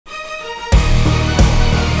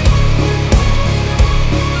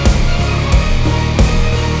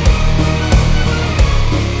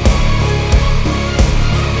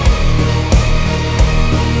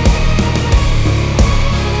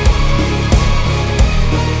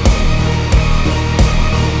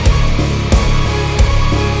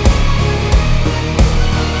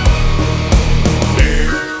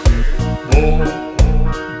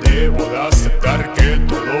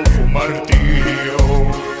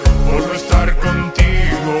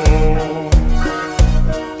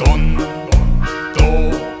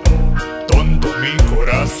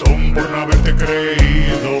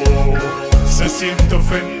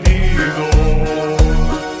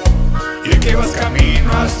vas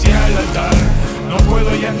camino hacia el altar, no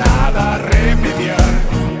puedo ya nada remediar,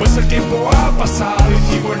 pues el tiempo ha pasado y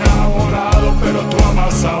sigo enamorado, pero tú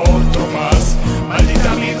amas a otro más.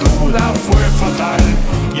 Maldita mi duda fue fatal,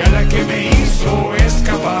 y a la que me hizo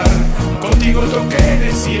escapar, contigo toqué en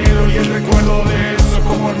el cielo y el recuerdo de eso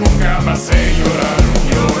como nunca me hace llorar.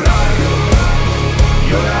 Llorar,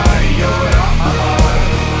 llorar y llorar.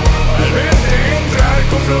 Al verte entrar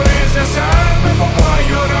con flores de azahar me pongo a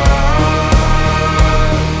llorar.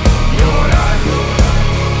 Llorar,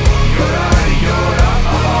 llorar y llorar.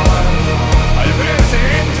 Al verte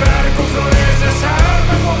entrar con flores de azahar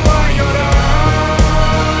me pongo a llorar.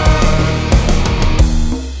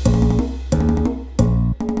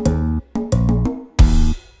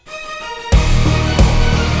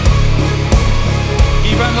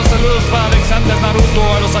 Y van los saludos para Alexander Naruto,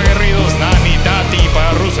 a los aguerridos Nani, Tati,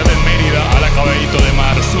 para Rusia del Mérida, a la Caballito de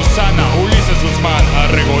Mar, Susana, Ulises Guzmán, a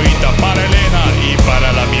Regoita, para Elena y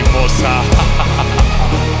para la mimosa.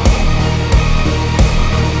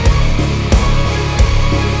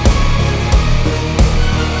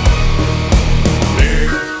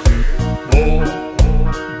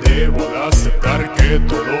 Debo de aceptar que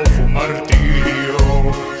todo fue un martirio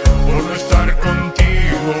por no estar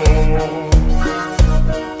contigo.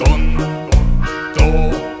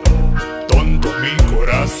 Tonto mi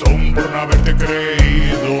corazón por no haberte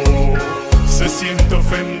creído, se siente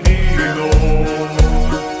ofendido.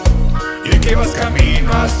 Y de que vas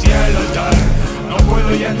camino hacia el altar, no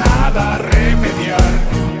puedo ya nada remediar,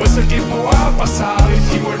 pues el tiempo ha pasado y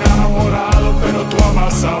sigo enamorado, pero tú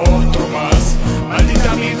amas a otro más.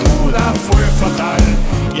 Maldita mi duda fue fatal,